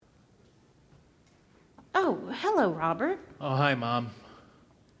Oh, hello, Robert. Oh, hi, Mom.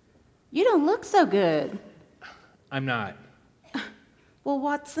 You don't look so good. I'm not. Well,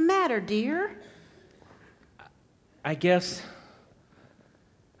 what's the matter, dear? I guess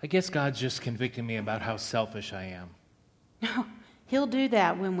God's just convicting me about how selfish I am. He'll do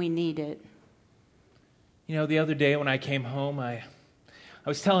that when we need it. You know, the other day when I came home, I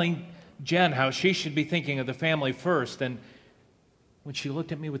was telling Jen how she should be thinking of the family first, and when she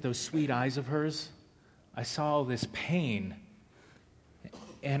looked at me with those sweet eyes of hers, I saw all this pain.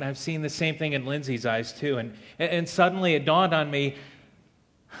 And I've seen the same thing in Lindsay's eyes, too. And suddenly it dawned on me,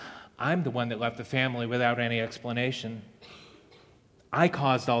 I'm the one that left the family without any explanation. I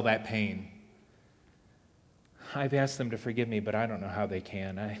caused all that pain. I've asked them to forgive me, but I don't know how they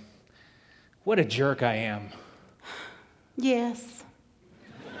can. What a jerk I am. Yes.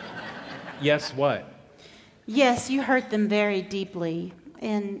 Yes, what? Yes, you hurt them very deeply.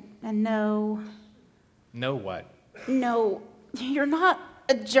 And no... No what? No, you're not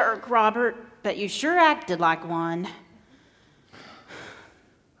a jerk, Robert, but you sure acted like one.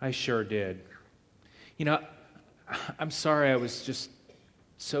 I sure did. You know, I'm sorry I was just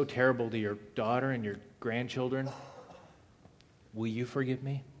so terrible to your daughter and your grandchildren. Will you forgive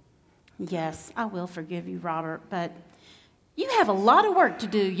me? Yes, I will forgive you, Robert, but you have a lot of work to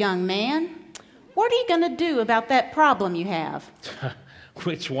do, young man. What are you going to do about that problem you have?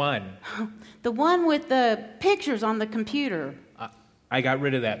 Which one? The one with the pictures on the computer. I got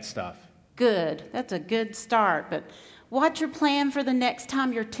rid of that stuff. Good. That's a good start, but what's your plan for the next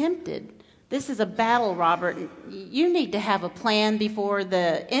time you're tempted? This is a battle, Robert. You need to have a plan before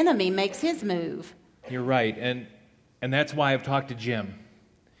the enemy makes his move. You're right, and that's why I've talked to Jim.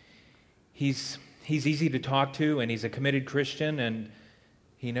 He's easy to talk to, and he's a committed Christian, and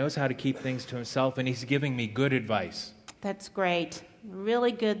he knows how to keep things to himself, and he's giving me good advice. That's great.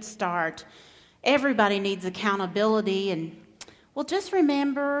 Really good start. Everybody needs accountability, and well, just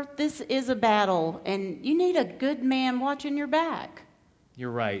remember, this is a battle, and you need a good man watching your back. You're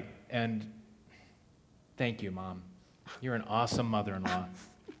right, and thank you, Mom. You're an awesome mother-in-law.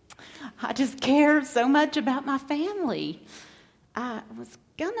 I just care so much about my family. I was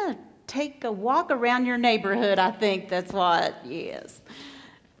gonna take a walk around your neighborhood, I think that's what, yes.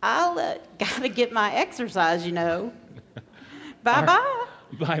 I'll gotta get my exercise, you know. Bye-bye.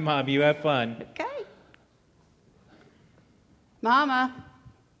 Bye, Mom. You have fun. Okay. Mama.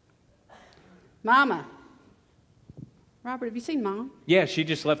 Robert, have you seen Mom? Yeah, she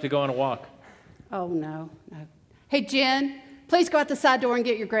just left to go on a walk. Oh, no. Hey, Jen, please go out the side door and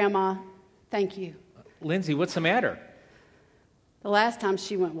get your grandma. Thank you. Lindsay, what's the matter? The last time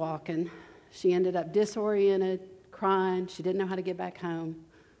she went walking, she ended up disoriented, crying. She didn't know how to get back home.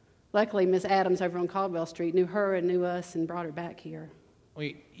 Luckily, Miss Adams over on Caldwell Street knew her and knew us and brought her back here. Well,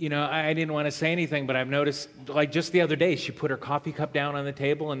 you know, I didn't want to say anything, but I've noticed, like just the other day, she put her coffee cup down on the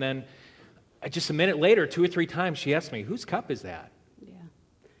table, and then just a minute later, 2 or 3 times, she asked me, whose cup is that? Yeah.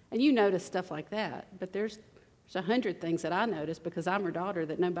 And you notice stuff like that, but there's 100 things that I notice because I'm her daughter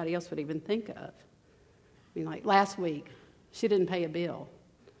that nobody else would even think of. I mean, like last week, she didn't pay a bill.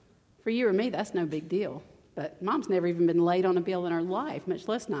 For you or me, that's no big deal. But Mom's never even been late on a bill in her life, much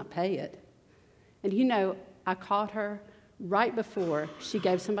less not pay it. And you know, I caught her right before she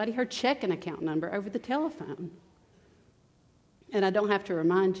gave somebody her checking account number over the telephone. And I don't have to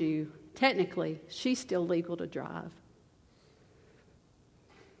remind you, technically, she's still legal to drive.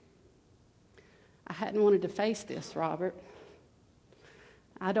 I hadn't wanted to face this, Robert.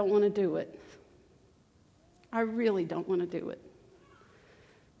 I don't want to do it. I really don't want to do it.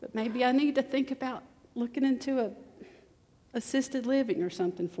 But maybe I need to think about looking into a assisted living or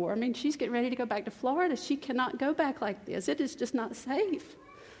something for her. I mean, she's getting ready to go back to Florida. She cannot go back like this. It is just not safe.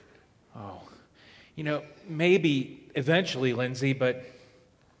 Oh, you know, maybe eventually, Lindsay, but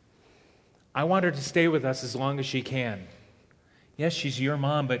I want her to stay with us as long as she can. Yes, she's your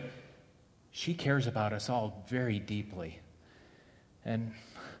mom, but she cares about us all very deeply. And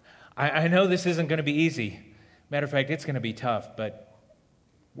I know this isn't going to be easy. Matter of fact, it's going to be tough, but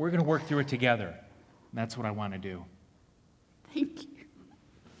we're going to work through it together. And that's what I want to do. Thank you.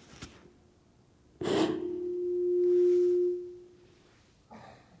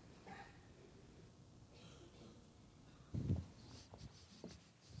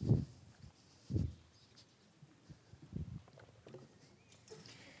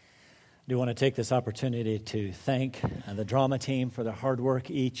 I do want to take this opportunity to thank the drama team for their hard work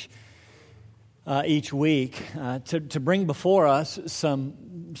each week to bring before us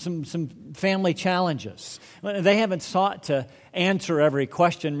some some family challenges. They haven't sought to answer every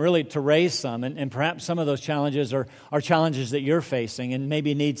question, really to raise some, and perhaps some of those challenges are challenges that you're facing and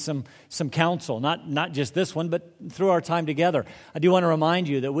maybe need some counsel, not just this one, but through our time together. I do want to remind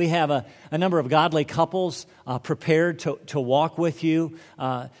you that we have a number of godly couples prepared to walk with you,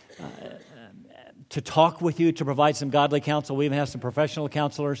 to talk with you, to provide some godly counsel. We even have some professional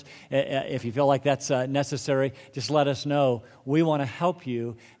counselors. If you feel like that's necessary, just let us know. We want to help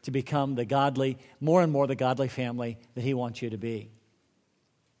you to become the godly, more and more the godly family that He wants you to be.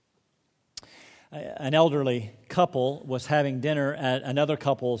 An elderly couple was having dinner at another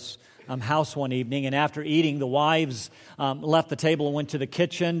couple's house one evening, and after eating, the wives left the table and went to the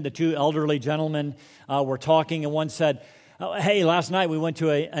kitchen. The two elderly gentlemen were talking, and one said, "Oh, hey, last night we went to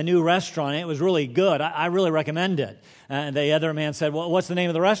a new restaurant. It was really good. I really recommend it." And the other man said, "Well, what's the name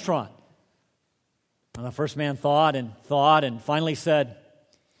of the restaurant?" And the first man thought and finally said,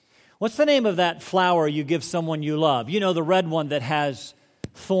 "What's the name of that flower you give someone you love? You know, the red one that has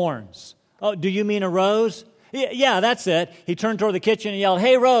thorns." "Oh, do you mean a rose?" Yeah, that's it." He turned toward the kitchen and yelled,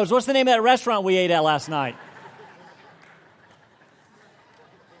 "Hey, Rose, what's the name of that restaurant we ate at last night?"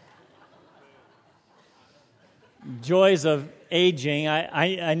 Joys of aging.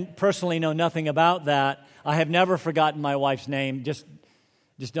 I personally know nothing about that. I have never forgotten my wife's name. Just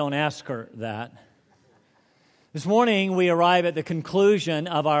don't ask her that. This morning, we arrive at the conclusion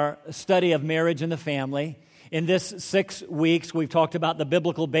of our study of marriage and the family. In this 6 weeks, we've talked about the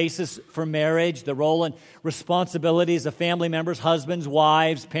biblical basis for marriage, the role and responsibilities of family members, husbands,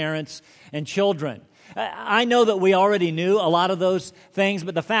 wives, parents, and children. I know that we already knew a lot of those things,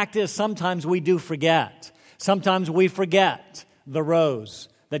 but the fact is sometimes we do forget. Sometimes we forget the rose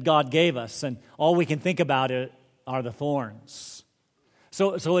that God gave us, and all we can think about it are the thorns.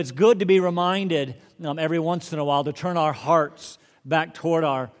 So it's good to be reminded every once in a while to turn our hearts back toward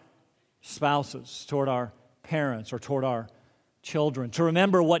our spouses, toward our parents, or toward our children, to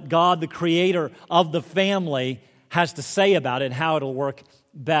remember what God, the creator of the family, has to say about it and how it'll work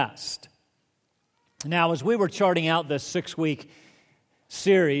best. Now, as we were charting out this 6-week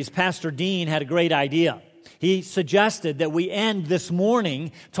series, Pastor Dean had a great idea. He suggested that we end this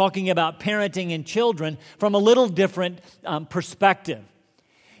morning talking about parenting and children from a little different perspective.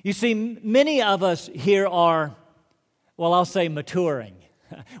 You see, many of us here are, well, I'll say maturing.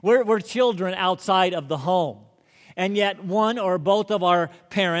 We're children outside of the home, and yet one or both of our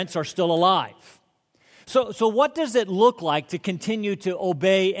parents are still alive. So what does it look like to continue to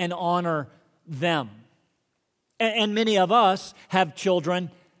obey and honor them? And many of us have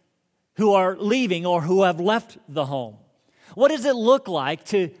children who are leaving or who have left the home. What does it look like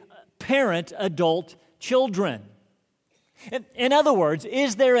to parent adult children? In other words,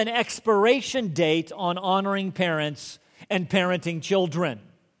 is there an expiration date on honoring parents and parenting children?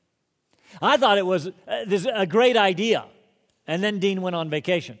 I thought it was a great idea, and then Dean went on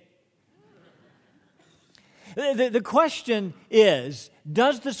vacation. The question is,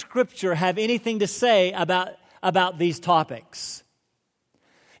 does the Scripture have anything to say about these topics?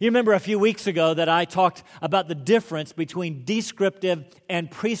 You remember a few weeks ago that I talked about the difference between descriptive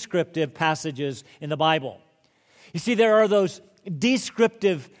and prescriptive passages in the Bible. You see, there are those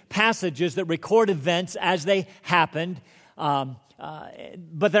descriptive passages that record events as they happened,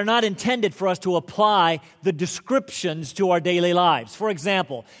 but they're not intended for us to apply the descriptions to our daily lives. For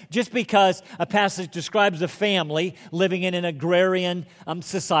example, just because a passage describes a family living in an agrarian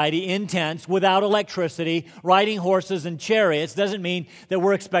society in tents without electricity, riding horses and chariots, doesn't mean that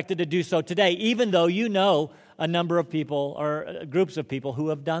we're expected to do so today, even though you know a number of people or groups of people who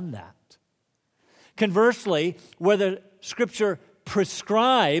have done that. Conversely, whether Scripture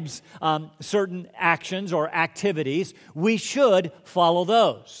prescribes certain actions or activities, we should follow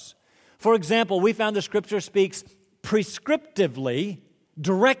those. For example, we found the Scripture speaks prescriptively,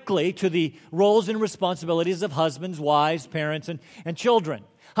 directly to the roles and responsibilities of husbands, wives, parents, and children.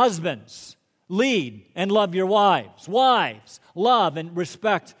 Husbands, lead and love your wives. Wives, love and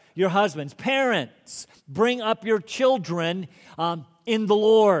respect your husbands. Parents, bring up your children in the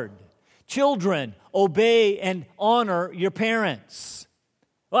Lord. Children, obey and honor your parents.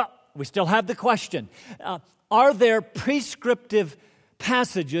 Well, we still have the question. Are there prescriptive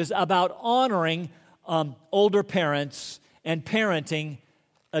passages about honoring older parents and parenting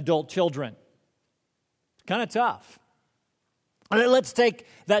adult children? It's kind of tough. Let's take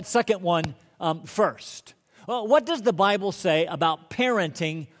that second one first. Well, what does the Bible say about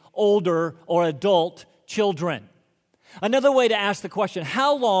parenting older or adult children? Another way to ask the question,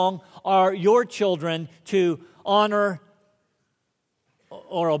 how long are your children to honor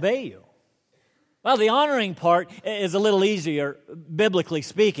or obey you? Well, the honoring part is a little easier, biblically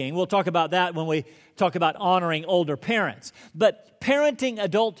speaking. We'll talk about that when we talk about honoring older parents. But parenting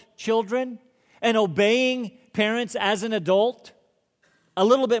adult children and obeying parents as an adult, a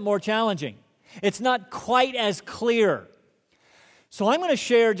little bit more challenging. It's not quite as clear. So I'm going to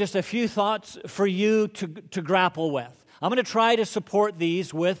share just a few thoughts for you to grapple with. I'm going to try to support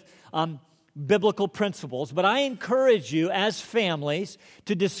these with biblical principles, but I encourage you as families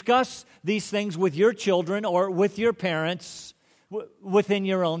to discuss these things with your children or with your parents within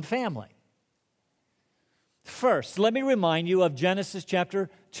your own family. First, let me remind you of Genesis chapter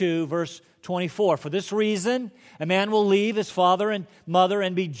 2, verse 24. For this reason, a man will leave his father and mother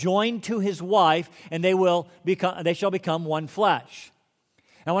and be joined to his wife, and they shall become one flesh.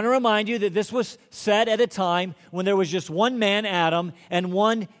 I want to remind you that this was said at a time when there was just one man, Adam, and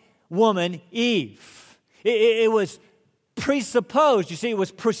one woman, Eve. It was presupposed, you see, it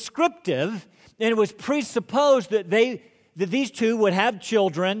was prescriptive, and it was presupposed that these two would have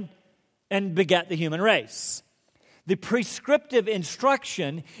children and beget the human race. The prescriptive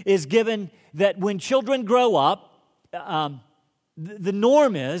instruction is given that when children grow up, the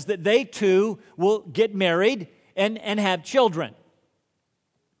norm is that they too will get married and have children,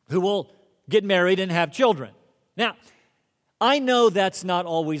 who will get married and have children. Now, I know that's not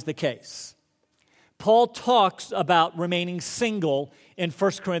always the case. Paul talks about remaining single in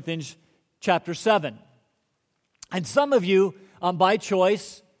 1 Corinthians chapter 7. And some of you, by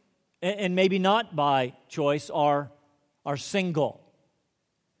choice, and maybe not by choice, are single.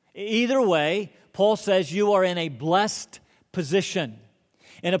 Either way, Paul says you are in a blessed position,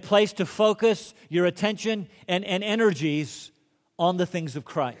 in a place to focus your attention and energies on the things of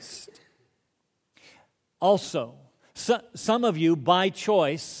Christ. Also, some of you, by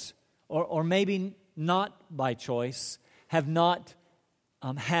choice, or maybe not by choice, have not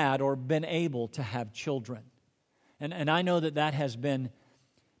had or been able to have children. And I know that has been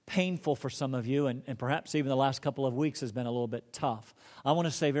painful for some of you, and perhaps even the last couple of weeks has been a little bit tough. I want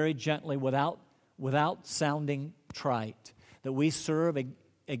to say very gently, without sounding trite, that we serve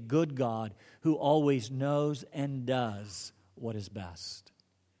a good God who always knows and does what is best.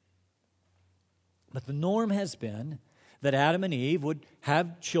 But the norm has been that Adam and Eve would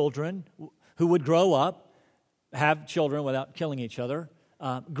have children who would grow up, have children without killing each other,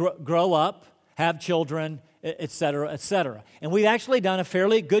 grow up, have children, etc., etc. And we've actually done a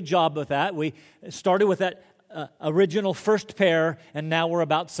fairly good job with that. We started with that original first pair, and now we're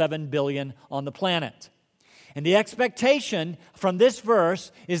about 7 billion on the planet. And the expectation from this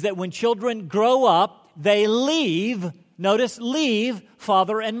verse is that when children grow up, they leave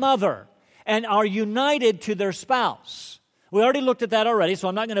father and mother, and are united to their spouse. We already looked at that already, so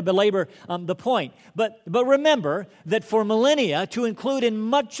I'm not going to belabor the point. But remember that for millennia, to include in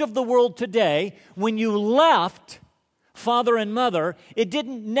much of the world today, when you left father and mother, it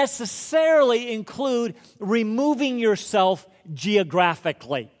didn't necessarily include removing yourself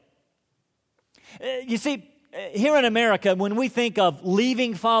geographically. You see, here in America, when we think of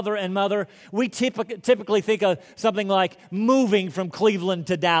leaving father and mother, we typically think of something like moving from Cleveland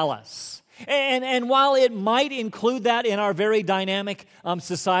to Dallas. And while it might include that in our very dynamic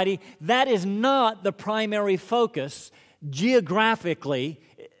society, that is not the primary focus geographically.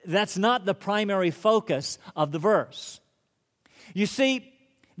 That's not the primary focus of the verse. You see,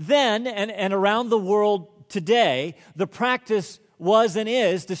 then and around the world today, the practice was and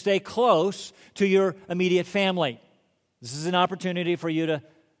is to stay close to your immediate family. This is an opportunity for you to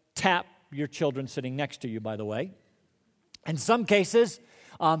tap your children sitting next to you, by the way. In some cases,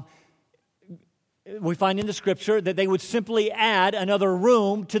 we find in the Scripture that they would simply add another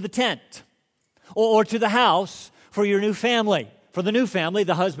room to the tent or to the house for your new family, for the new family,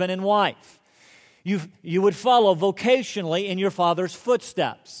 the husband and wife. You would follow vocationally in your father's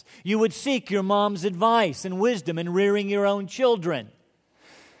footsteps. You would seek your mom's advice and wisdom in rearing your own children.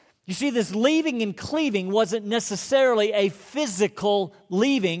 You see, this leaving and cleaving wasn't necessarily a physical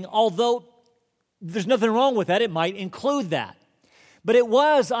leaving, although there's nothing wrong with that. It might include that. But it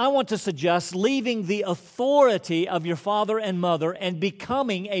was, I want to suggest, leaving the authority of your father and mother and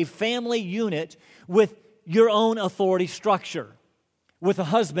becoming a family unit with your own authority structure, with the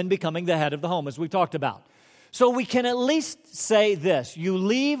husband becoming the head of the home, as we talked about. So we can at least say this: you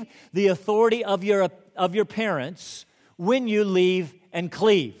leave the authority of your parents when you leave and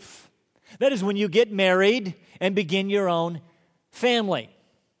cleave. That is when you get married and begin your own family.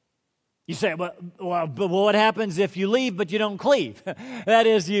 You say, but what happens if you leave but you don't cleave? That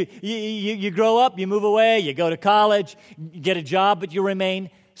is, you grow up, you move away, you go to college, you get a job, but you remain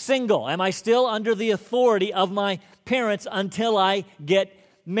single. Am I still under the authority of my parents until I get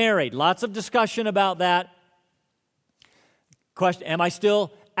married. Lots of discussion about that. Question, am I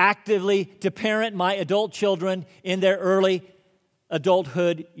still actively to parent my adult children in their early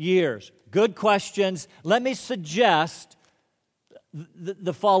adulthood years? Good questions. Let me suggest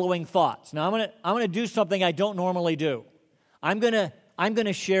the following thoughts. Now, I'm going to do something I don't normally do. I'm going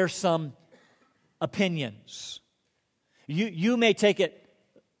to share some opinions. You may take it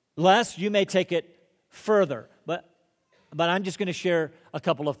less, you may take it further, but I'm just going to share a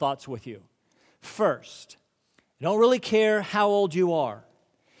couple of thoughts with you. First, I don't really care how old you are.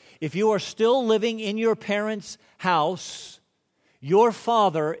 If you are still living in your parents' house, your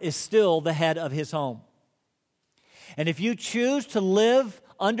father is still the head of his home. And if you choose to live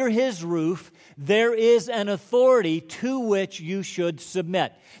under his roof, there is an authority to which you should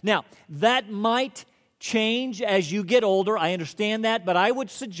submit. Now, that might change as you get older. I understand that, but I would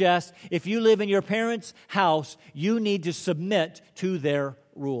suggest if you live in your parents' house, you need to submit to their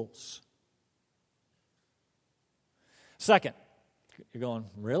rules. Second, you're going,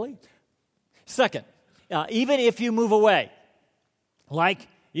 really? Second, even if you move away, like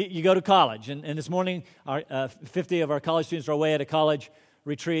you go to college, and this morning 50 of our college students are away at a college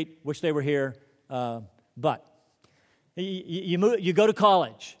retreat, wish they were here, but you go to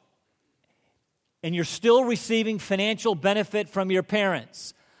college, and you're still receiving financial benefit from your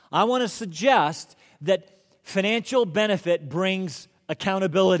parents. I want to suggest that financial benefit brings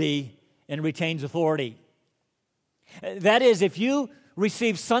accountability and retains authority. That is, if you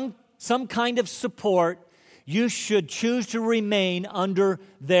receive some kind of support, you should choose to remain under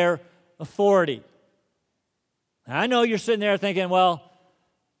their authority. I know you're sitting there thinking, well,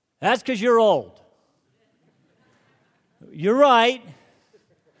 that's because you're old. You're right.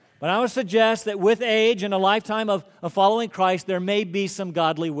 But I would suggest that with age and a lifetime of following Christ, there may be some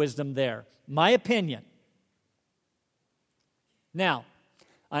godly wisdom there. My opinion. Now,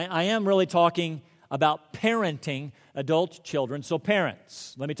 I am really talking about parenting adult children. So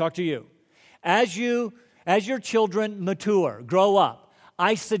parents, let me talk to you. As your children mature, grow up,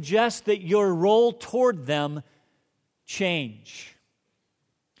 I suggest that your role toward them change.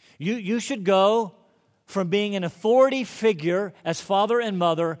 You should go from being an authority figure as father and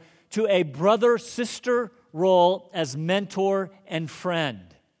mother to a brother-sister role as mentor and friend.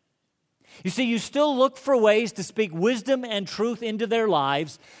 You see, you still look for ways to speak wisdom and truth into their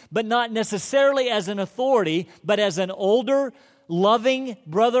lives, but not necessarily as an authority, but as an older, loving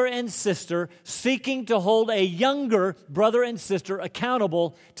brother and sister seeking to hold a younger brother and sister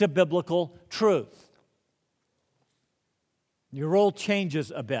accountable to biblical truth. Your role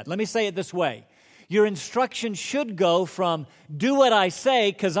changes a bit. Let me say it this way. Your instruction should go from do what I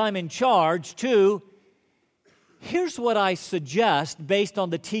say because I'm in charge to here's what I suggest based on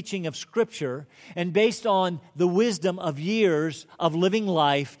the teaching of Scripture and based on the wisdom of years of living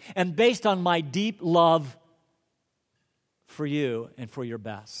life and based on my deep love for you and for your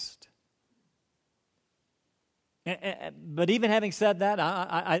best. But even having said that,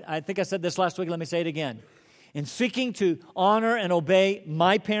 I think I said this last week, let me say it again. In seeking to honor and obey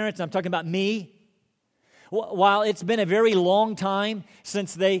my parents, I'm talking about me, while it's been a very long time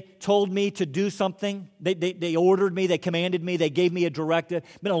since they told me to do something, they ordered me, they commanded me, they gave me a directive.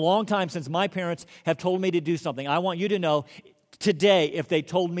 It's been a long time since my parents have told me to do something. I want you to know, today, if they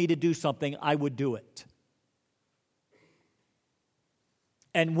told me to do something, I would do it.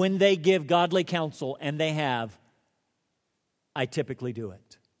 And when they give godly counsel, and they have, I typically do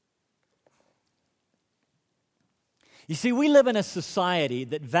it. You see, we live in a society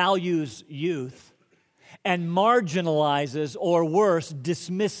that values youth and marginalizes, or worse,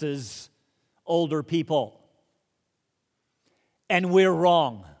 dismisses older people. And we're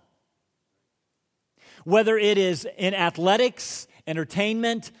wrong. Whether it is in athletics,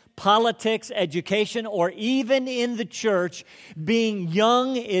 entertainment, politics, education, or even in the church, being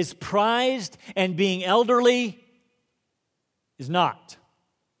young is prized and being elderly is not.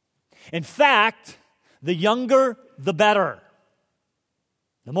 In fact, the younger, the better.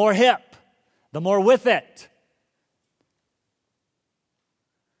 The more hip, the more with it.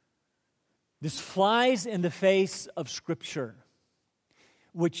 This flies in the face of Scripture,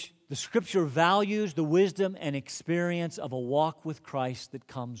 which the Scripture values the wisdom and experience of a walk with Christ that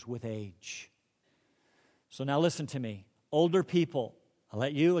comes with age. So now listen to me. Older people, I'll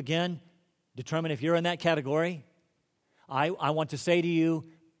let you again determine if you're in that category. I want to say to you,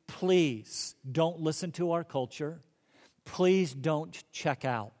 please don't listen to our culture. Please don't check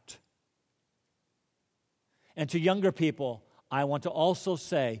out. And to younger people, I want to also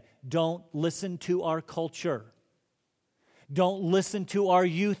say, don't listen to our culture. Don't listen to our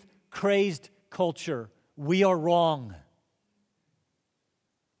youth-crazed culture. We are wrong.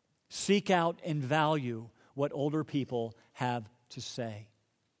 Seek out and value what older people have to say.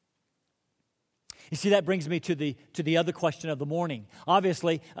 You see, that brings me to the other question of the morning.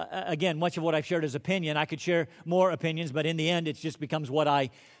 Obviously, again, much of what I've shared is opinion. I could share more opinions, but in the end, it just becomes what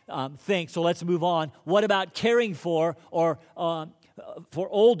I think. So let's move on. What about caring for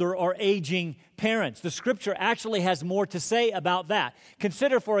older or aging parents? The Scripture actually has more to say about that.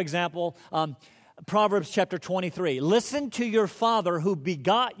 Consider, for example, Proverbs chapter 23. Listen to your father who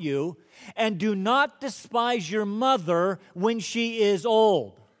begot you, and do not despise your mother when she is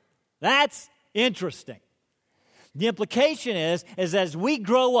old. That's interesting. The implication is as we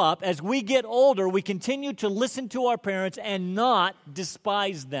grow up, as we get older, we continue to listen to our parents and not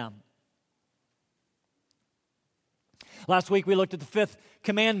despise them. Last week we looked at the fifth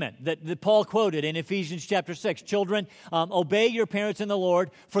commandment that Paul quoted in Ephesians chapter 6. Children, obey your parents in the Lord,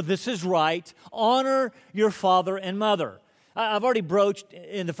 for this is right. Honor your father and mother. I've already broached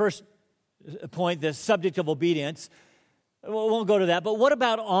in the first point the subject of obedience. We won't go to that, but what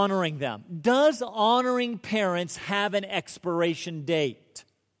about honoring them? Does honoring parents have an expiration date?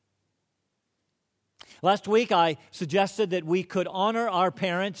 Last week I suggested that we could honor our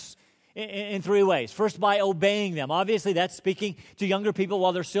parents in three ways. First, by obeying them. Obviously, that's speaking to younger people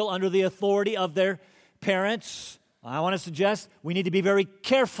while they're still under the authority of their parents. I want to suggest we need to be very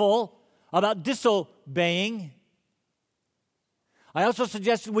careful about disobeying. I also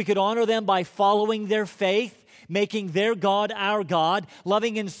suggested we could honor them by following their faith, making their God our God,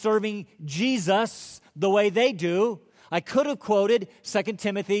 loving and serving Jesus the way they do. I could have quoted 2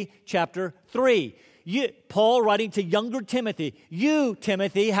 Timothy chapter 3. Paul writing to younger Timothy, you,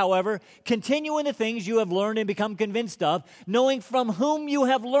 Timothy, however, continue in the things you have learned and become convinced of, knowing from whom you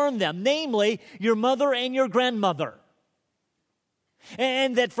have learned them, namely your mother and your grandmother.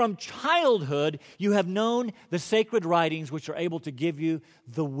 And that from childhood you have known the sacred writings which are able to give you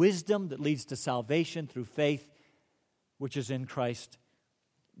the wisdom that leads to salvation through faith, which is in Christ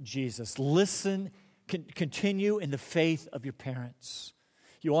Jesus. Listen, continue in the faith of your parents.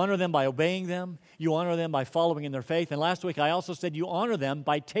 You honor them by obeying them. You honor them by following in their faith. And last week I also said you honor them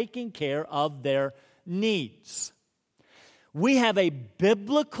by taking care of their needs. We have a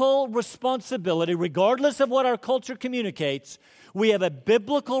biblical responsibility, regardless of what our culture communicates, we have a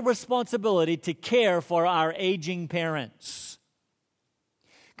biblical responsibility to care for our aging parents.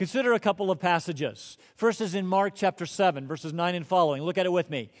 Consider a couple of passages. First is in Mark chapter 7, verses 9 and following. Look at it with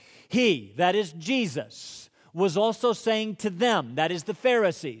me. He, that is Jesus, was also saying to them, that is the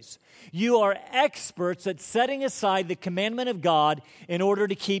Pharisees, you are experts at setting aside the commandment of God in order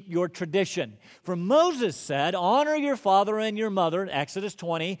to keep your tradition. For Moses said, honor your father and your mother, Exodus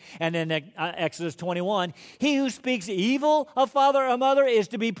 20, and then Exodus 21, he who speaks evil of father or mother is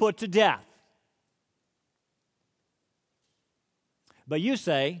to be put to death. But you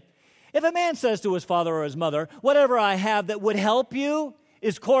say, if a man says to his father or his mother, whatever I have that would help you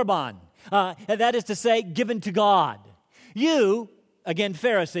is korban, that is to say, given to God. You, again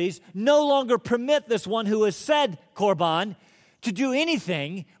Pharisees, no longer permit this one who has said korban to do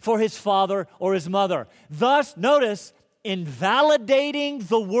anything for his father or his mother. Thus, notice, invalidating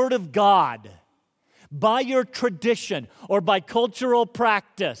the word of God by your tradition or by cultural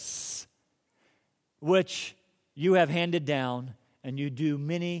practice, which you have handed down, and you do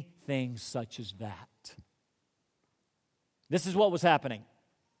many things such as that. This is what was happening.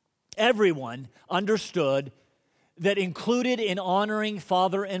 Everyone understood that included in honoring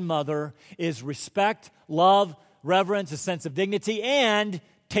father and mother is respect, love, reverence, a sense of dignity, and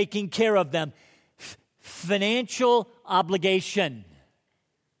taking care of them. Financial obligation,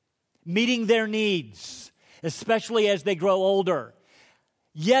 meeting their needs, especially as they grow older.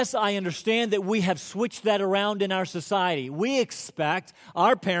 Yes, I understand that we have switched that around in our society. We expect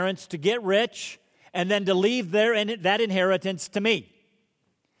our parents to get rich and then to leave that inheritance to me.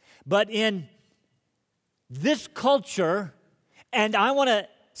 But in this culture, and I want to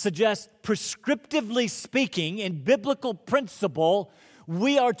suggest prescriptively speaking, in biblical principle,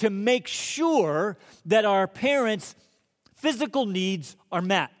 we are to make sure that our parents' physical needs are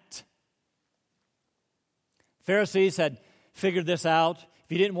met. Pharisees had figured this out.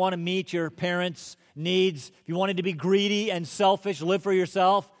 If you didn't want to meet your parents' needs, if you wanted to be greedy and selfish, live for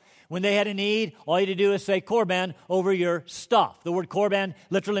yourself, when they had a need, all you had to do is say korban over your stuff. The word korban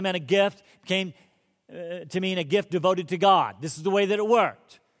literally meant a gift, came to mean a gift devoted to God. This is the way that it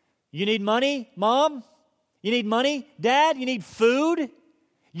worked. You need money, Mom? You need money, Dad? You need food?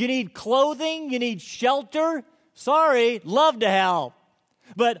 You need clothing? You need shelter? Sorry, love to help.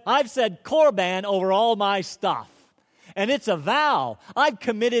 But I've said korban over all my stuff. And it's a vow. I've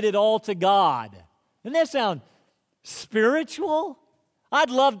committed it all to God. Doesn't that sound spiritual? I'd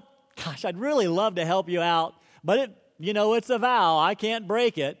love gosh, I'd really love to help you out, but it's a vow. I can't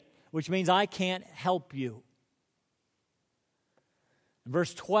break it, which means I can't help you. In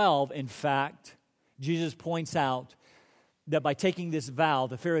verse 12, in fact, Jesus points out that by taking this vow,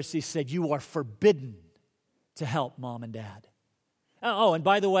 the Pharisees said, you are forbidden to help mom and dad. Oh, and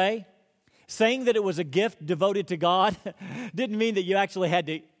by the way, saying that it was a gift devoted to God didn't mean that you actually had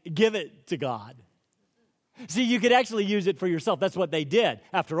to give it to God. See, you could actually use it for yourself. That's what they did.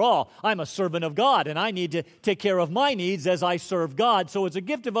 After all, I'm a servant of God, and I need to take care of my needs as I serve God. So it's a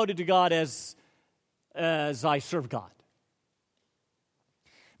gift devoted to God as I serve God.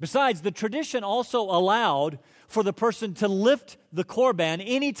 Besides, the tradition also allowed for the person to lift the korban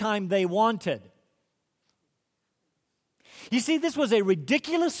anytime they wanted. You see, this was a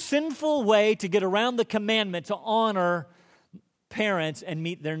ridiculous, sinful way to get around the commandment to honor parents and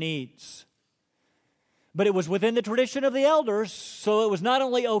meet their needs. But it was within the tradition of the elders, so it was not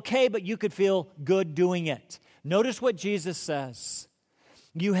only okay, but you could feel good doing it. Notice what Jesus says.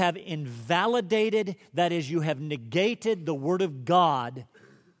 You have invalidated, that is, you have negated the Word of God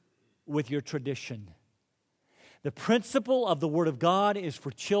with your tradition. The principle of the Word of God is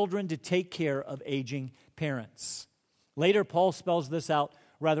for children to take care of aging parents. Later, Paul spells this out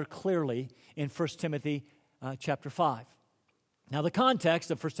rather clearly in 1 Timothy chapter 5. Now, the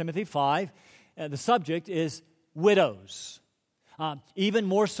context of 1 Timothy 5, the subject is widows. Even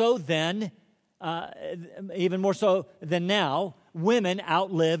more so than now, women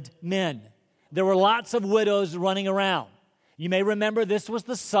outlived men. There were lots of widows running around. You may remember this was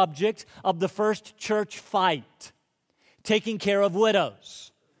the subject of the first church fight, taking care of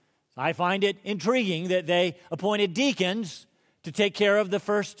widows. I find it intriguing that they appointed deacons to take care of the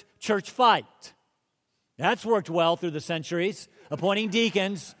first church fight. That's worked well through the centuries, appointing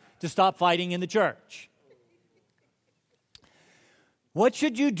deacons to stop fighting in the church. What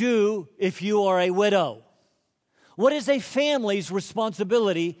should you do if you are a widow? What is a family's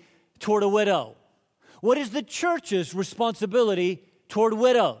responsibility toward a widow? What is the church's responsibility toward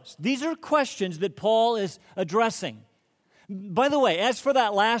widows? These are questions that Paul is addressing. By the way, as for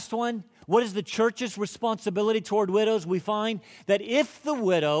that last one, what is the church's responsibility toward widows? We find that if the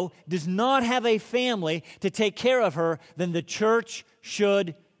widow does not have a family to take care of her, then the church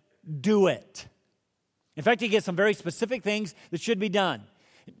should do it. In fact, he gives some very specific things that should be done.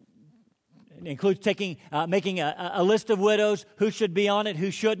 It includes making a list of widows, who should be on it,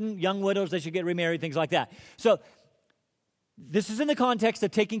 who shouldn't, young widows, they should get remarried, things like that. So this is in the context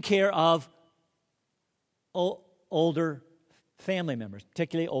of taking care of older family members,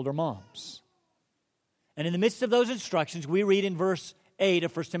 particularly older moms. And in the midst of those instructions, we read in verse 8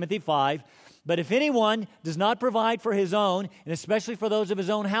 of 1 Timothy 5, but if anyone does not provide for his own, and especially for those of his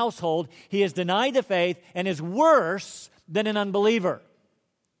own household, he has denied the faith and is worse than an unbeliever.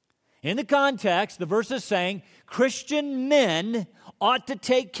 In the context, the verse is saying Christian men ought to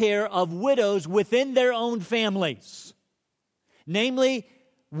take care of widows within their own families, namely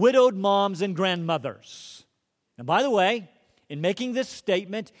widowed moms and grandmothers. And by the way, in making this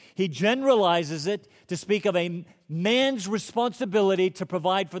statement, he generalizes it to speak of a man's responsibility to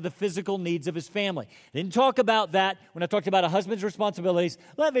provide for the physical needs of his family. I didn't talk about that when I talked about a husband's responsibilities.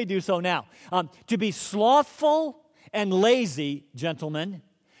 Let me do so now. To be slothful and lazy, gentlemen,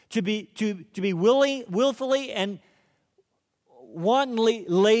 to be willfully and wantonly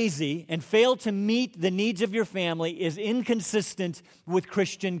lazy and fail to meet the needs of your family is inconsistent with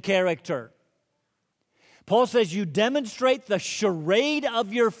Christian character. Paul says you demonstrate the charade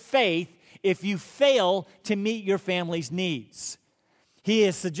of your faith if you fail to meet your family's needs. He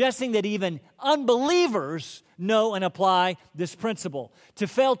is suggesting that even unbelievers know and apply this principle. To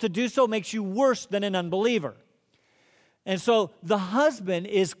fail to do so makes you worse than an unbeliever. And so the husband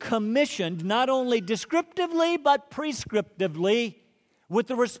is commissioned not only descriptively but prescriptively with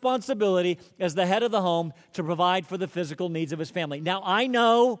the responsibility as the head of the home to provide for the physical needs of his family. Now, I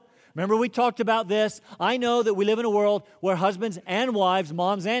know, remember we talked about this, I know that we live in a world where husbands and wives,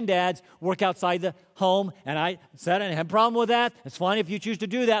 moms and dads, work outside the home, and I said I didn't have a problem with that. It's fine if you choose to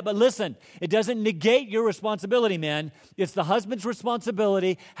do that, but listen, it doesn't negate your responsibility, men. It's the husband's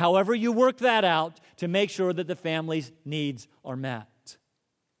responsibility, however you work that out, to make sure that the family's needs are met.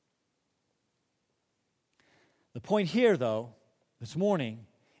 The point here, though, this morning,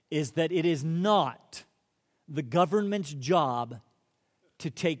 is that it is not the government's job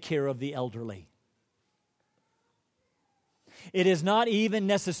to take care of the elderly. It is not even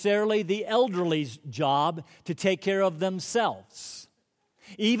necessarily the elderly's job to take care of themselves.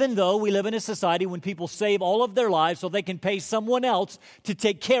 Even though we live in a society when people save all of their lives so they can pay someone else to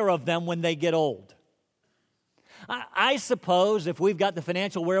take care of them when they get old. I suppose if we've got the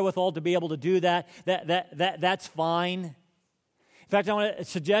financial wherewithal to be able to do that's fine. In fact, I want to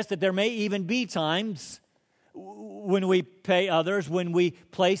suggest that there may even be times when we pay others, when we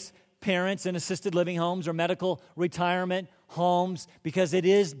place parents in assisted living homes or medical retirement homes, because it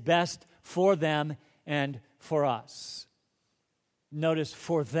is best for them and for us. Notice,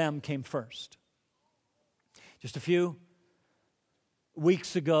 for them came first. Just a few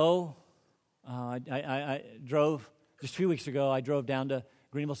weeks ago, I drove down to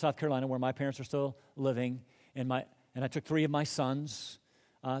Greenville, South Carolina, where my parents are still living, and I took 3 of my sons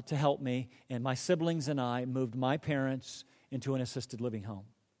to help me, and my siblings and I moved my parents into an assisted living home.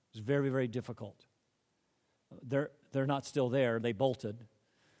 It was very, very difficult. They're not still there. They bolted.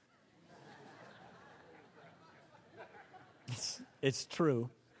 It's true.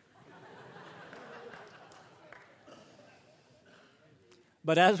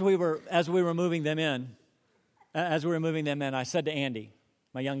 But as we were moving them in, I said to Andy,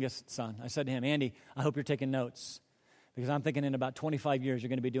 my youngest son, I said to him, Andy, I hope you're taking notes, because I'm thinking in about 25 years you're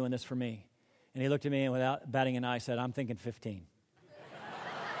going to be doing this for me. And he looked at me and without batting an eye said, I'm thinking 15.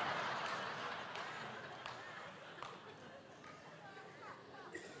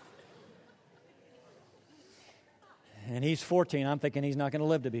 And he's 14. I'm thinking he's not going to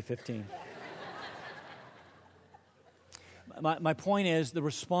live to be 15. My point is, the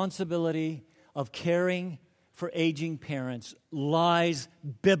responsibility of caring for aging parents lies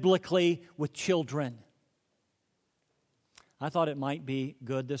biblically with children. I thought it might be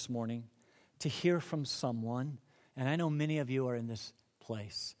good this morning to hear from someone, and I know many of you are in this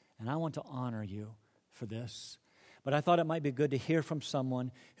place, and I want to honor you for this. But I thought it might be good to hear from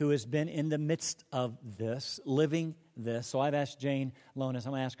someone who has been in the midst of this, living this. So I've asked Jane Lonis,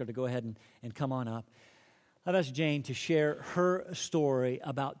 I'm going to ask her to go ahead and come on up. I've asked Jane to share her story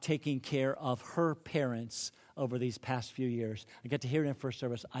about taking care of her parents over these past few years. I got to hear it in first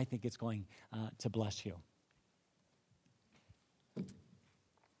service. I think it's going to bless you. He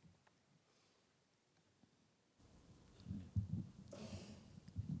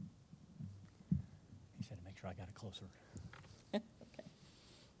said to make sure I got it closer. Okay.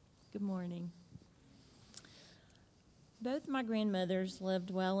 Good morning. Both my grandmothers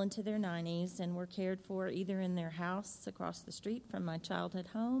lived well into their 90s and were cared for either in their house across the street from my childhood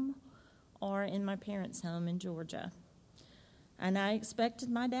home or in my parents' home in Georgia. And I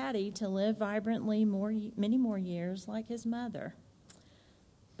expected my daddy to live vibrantly many more years like his mother.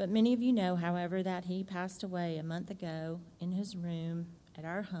 But many of you know, however, that he passed away a month ago in his room at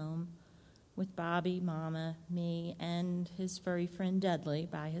our home with Bobby, Mama, me, and his furry friend Dudley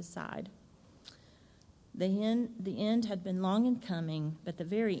by his side. The end had been long in coming, but the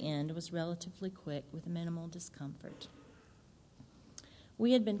very end was relatively quick with minimal discomfort.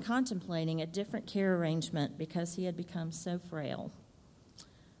 We had been contemplating a different care arrangement because he had become so frail.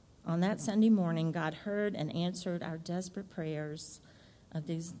 On that Sunday morning, God heard and answered our desperate prayers of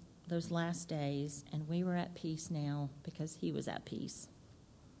those last days, and we were at peace now because he was at peace.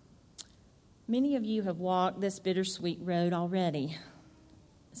 Many of you have walked this bittersweet road already.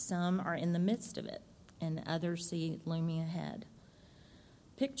 Some are in the midst of it, and others see it looming ahead.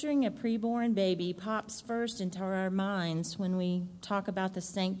 Picturing a preborn baby pops first into our minds when we talk about the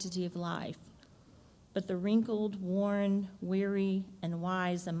sanctity of life. But the wrinkled, worn, weary, and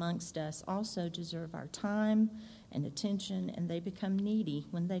wise amongst us also deserve our time and attention, and they become needy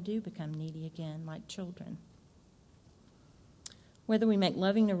when they do become needy again, like children. Whether we make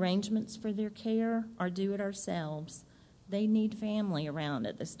loving arrangements for their care or do it ourselves, they need family around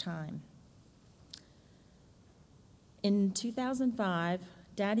at this time. In 2005,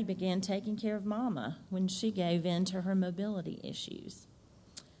 Daddy began taking care of Mama when she gave in to her mobility issues.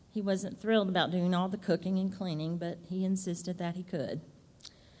 He wasn't thrilled about doing all the cooking and cleaning, but he insisted that he could.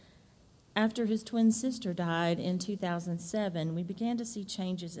 After his twin sister died in 2007, we began to see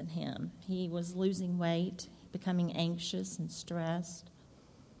changes in him. He was losing weight, becoming anxious and stressed.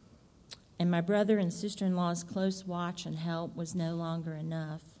 And my brother and sister-in-law's close watch and help was no longer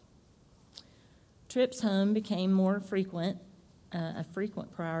enough. Trips home became more frequent, a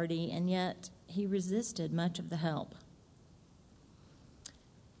frequent priority, and yet he resisted much of the help.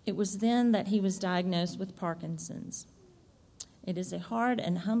 It was then that he was diagnosed with Parkinson's. It is a hard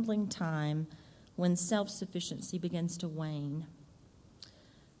and humbling time when self-sufficiency begins to wane.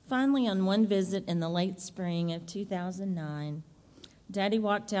 Finally, on one visit in the late spring of 2009, Daddy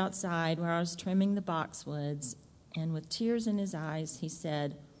walked outside where I was trimming the boxwoods, and with tears in his eyes, he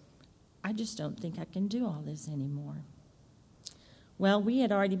said, "I just don't think I can do all this anymore." Well, we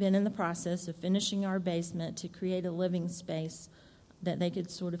had already been in the process of finishing our basement to create a living space that they could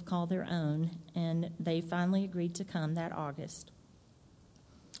sort of call their own, and they finally agreed to come that August.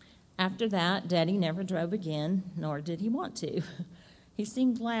 After that, Daddy never drove again, nor did he want to. He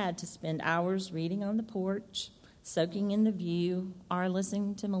seemed glad to spend hours reading on the porch, soaking in the view, or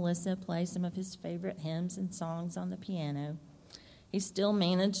listening to Melissa play some of his favorite hymns and songs on the piano. He still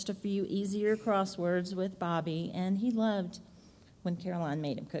managed a few easier crosswords with Bobby, and he loved when Caroline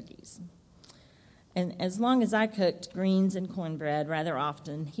made him cookies. And as long as I cooked greens and cornbread rather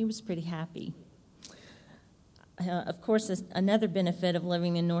often, he was pretty happy. Of course, another benefit of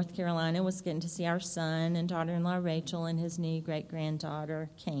living in North Carolina was getting to see our son and daughter-in-law Rachel and his new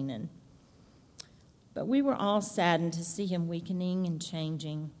great-granddaughter Canaan. But we were all saddened to see him weakening and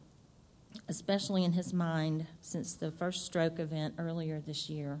changing, especially in his mind since the first stroke event earlier this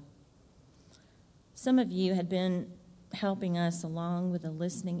year. Some of you had been helping us along with a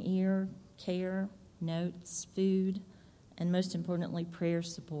listening ear, care, notes, food, and most importantly, prayer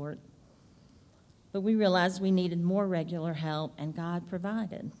support. But we realized we needed more regular help, and God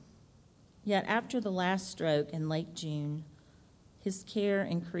provided. Yet after the last stroke in late June, his care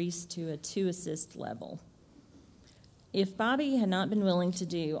increased to a 2-assist level. If Bobby had not been willing to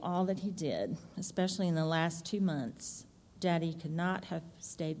do all that he did, especially in the last 2 months, Daddy could not have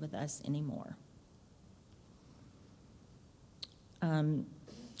stayed with us anymore.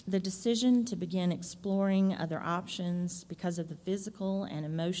 The decision to begin exploring other options because of the physical and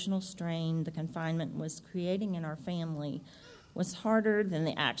emotional strain the confinement was creating in our family was harder than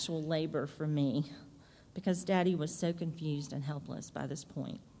the actual labor for me, because Daddy was so confused and helpless by this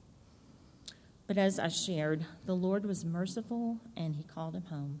point. But as I shared, the Lord was merciful, and he called him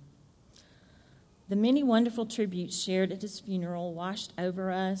home. The many wonderful tributes shared at his funeral washed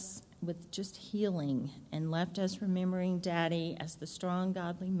over us with just healing and left us remembering Daddy as the strong,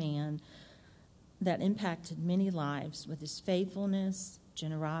 godly man that impacted many lives with his faithfulness,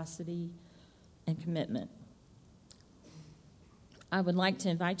 generosity, and commitment. I would like to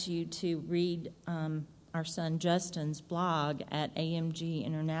invite you to read our son Justin's blog at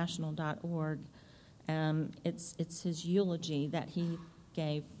amginternational.org. It's his eulogy that he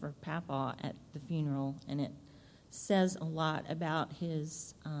gave for Papa at the funeral, and it says a lot about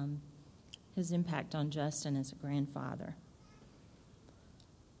his impact on Justin as a grandfather.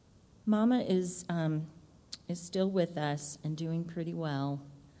 Mama is still with us and doing pretty well,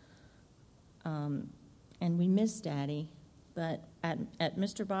 and we miss Daddy. But at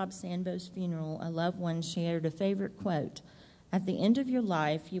Mr. Bob Sambo's funeral, a loved one shared a favorite quote: "At the end of your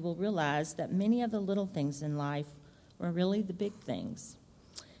life, you will realize that many of the little things in life were really the big things."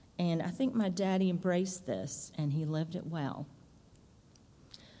 And I think my daddy embraced this, and he lived it well.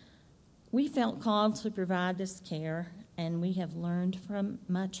 We felt called to provide this care, and we have learned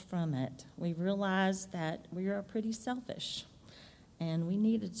much from it. We realized that we are pretty selfish, and we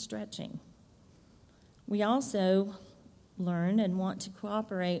needed stretching. We also learn and want to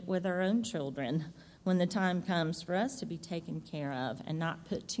cooperate with our own children when the time comes for us to be taken care of and not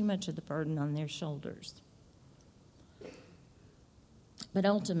put too much of the burden on their shoulders. But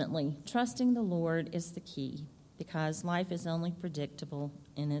ultimately, trusting the Lord is the key, because life is only predictable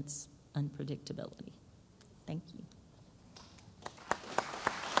in its unpredictability. Thank you.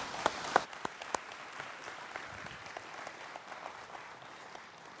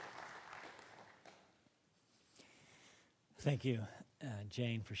 Thank you,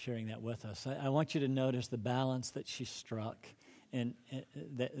 Jane, for sharing that with us. I want you to notice the balance that she struck. And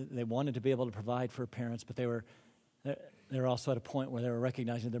they wanted to be able to provide for parents, but they were also at a point where they were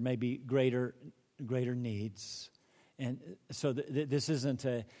recognizing there may be greater needs. And so this isn't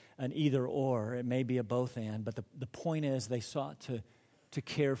an either or. It may be a both and. But the point is they sought to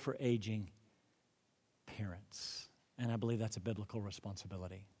care for aging parents. And I believe that's a biblical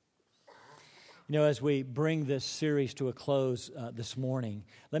responsibility. You know, as we bring this series to a close this morning,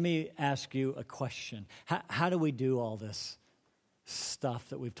 let me ask you a question. How do we do all this stuff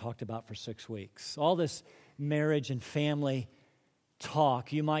that we've talked about for 6 weeks? All this marriage and family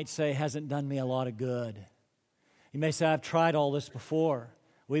talk, you might say, hasn't done me a lot of good. You may say, I've tried all this before.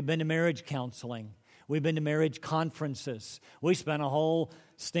 We've been to marriage counseling. We've been to marriage conferences. We spent a whole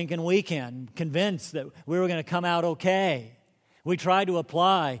stinking weekend convinced that we were going to come out okay. We tried to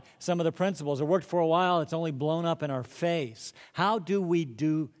apply some of the principles. It worked for a while. It's only blown up in our face. How do we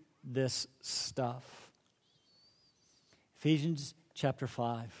do this stuff? Ephesians chapter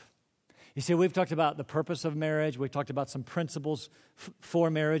 5. You see, we've talked about the purpose of marriage. We've talked about some principles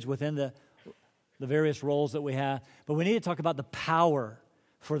for marriage within the various roles that we have. But we need to talk about the power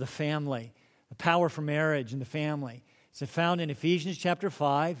for the family, the power for marriage and the family. It's found in Ephesians chapter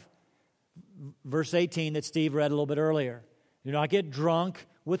 5, verse 18 that Steve read a little bit earlier. Do not get drunk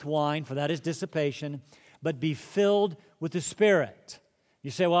with wine, for that is dissipation, but be filled with the Spirit. You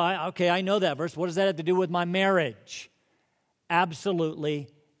say, well, I know that verse. What does that have to do with my marriage? Absolutely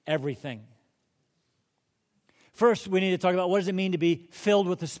everything. First, we need to talk about what does it mean to be filled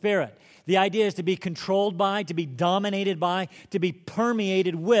with the Spirit. The idea is to be controlled by, to be dominated by, to be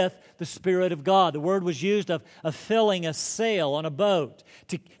permeated with the Spirit of God. The word was used of filling a sail on a boat,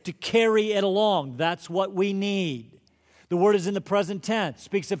 to carry it along. That's what we need. The word is in the present tense,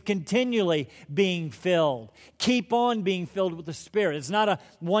 speaks of continually being filled. Keep on being filled with the Spirit. It's not a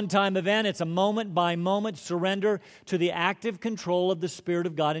one-time event. It's a moment-by-moment surrender to the active control of the Spirit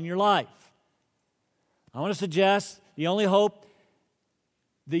of God in your life. I want to suggest the only hope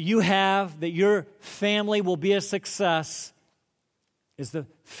that you have, that your family will be a success, is the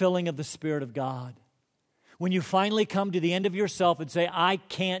filling of the Spirit of God. When you finally come to the end of yourself and say, I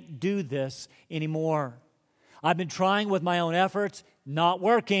can't do this anymore. I've been trying with my own efforts, not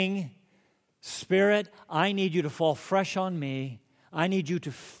working. Spirit, I need you to fall fresh on me. I need you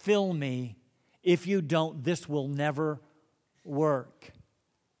to fill me. If you don't, this will never work.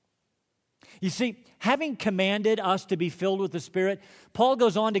 You see, having commanded us to be filled with the Spirit, Paul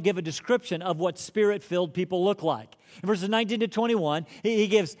goes on to give a description of what Spirit-filled people look like. In verses 19 to 21, he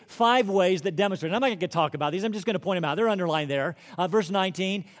gives 5 ways that demonstrate. And I'm not going to talk about these. I'm just going to point them out. They're underlined there. Verse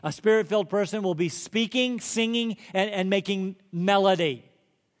 19, a Spirit-filled person will be speaking, singing, and making melody.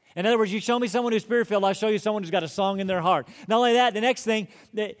 In other words, you show me someone who's Spirit-filled, I'll show you someone who's got a song in their heart. Not only that, the next thing,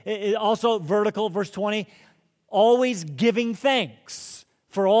 also vertical, verse 20, always giving thanks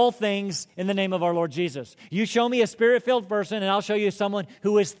for all things in the name of our Lord Jesus. You show me a Spirit-filled person, and I'll show you someone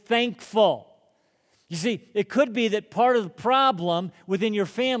who is thankful. You see, it could be that part of the problem within your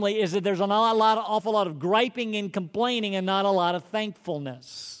family is that there's an awful lot of griping and complaining and not a lot of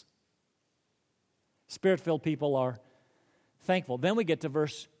thankfulness. Spirit-filled people are thankful. Then we get to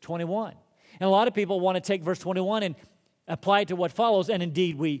verse 21. And a lot of people want to take verse 21 and apply it to what follows, and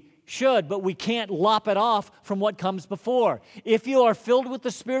indeed we should, but we can't lop it off from what comes before. If you are filled with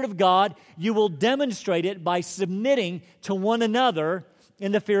the Spirit of God, you will demonstrate it by submitting to one another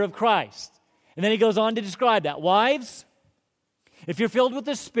in the fear of Christ. And then he goes on to describe that. Wives, if you're filled with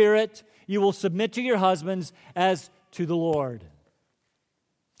the Spirit, you will submit to your husbands as to the Lord.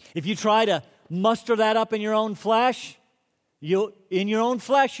 If you try to muster that up in your own flesh, you'll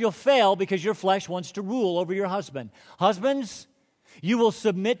fail because your flesh wants to rule over your husband. Husbands, you will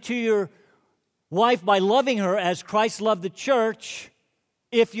submit to your wife by loving her as Christ loved the church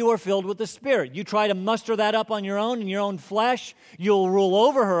if you are filled with the Spirit. You try to muster that up on your own in your own flesh, you'll rule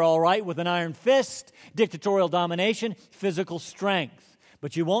over her all right with an iron fist, dictatorial domination, physical strength.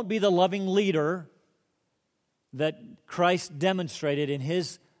 But you won't be the loving leader that Christ demonstrated in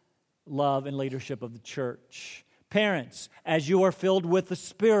His love and leadership of the church. Parents, as you are filled with the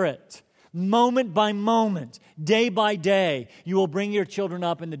Spirit, moment by moment, day by day, you will bring your children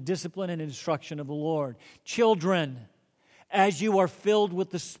up in the discipline and instruction of the Lord. Children, as you are filled with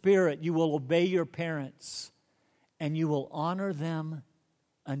the Spirit, you will obey your parents and you will honor them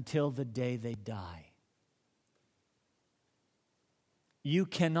until the day they die. You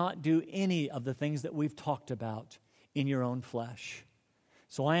cannot do any of the things that we've talked about in your own flesh.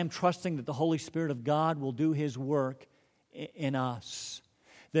 So I am trusting that the Holy Spirit of God will do His work in us,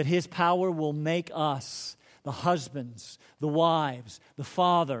 that His power will make us the husbands, the wives, the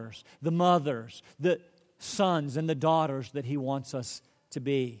fathers, the mothers, the sons and the daughters that He wants us to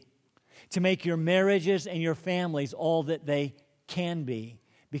be, to make your marriages and your families all that they can be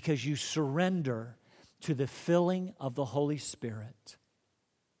because you surrender to the filling of the Holy Spirit.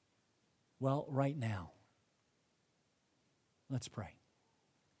 Well, right now, let's pray.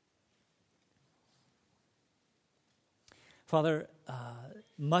 Father,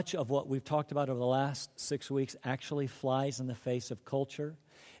 much of what we've talked about over the last 6 weeks actually flies in the face of culture.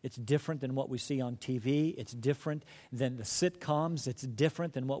 It's different than what we see on TV. It's different than the sitcoms. It's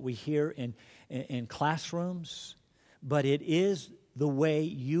different than what we hear in classrooms. But it is the way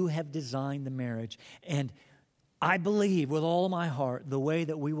you have designed the marriage. And I believe with all of my heart the way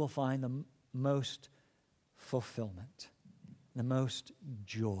that we will find the most fulfillment, the most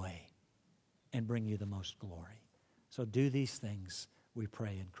joy, and bring you the most glory. So do these things, we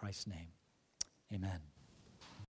pray in Christ's name. Amen.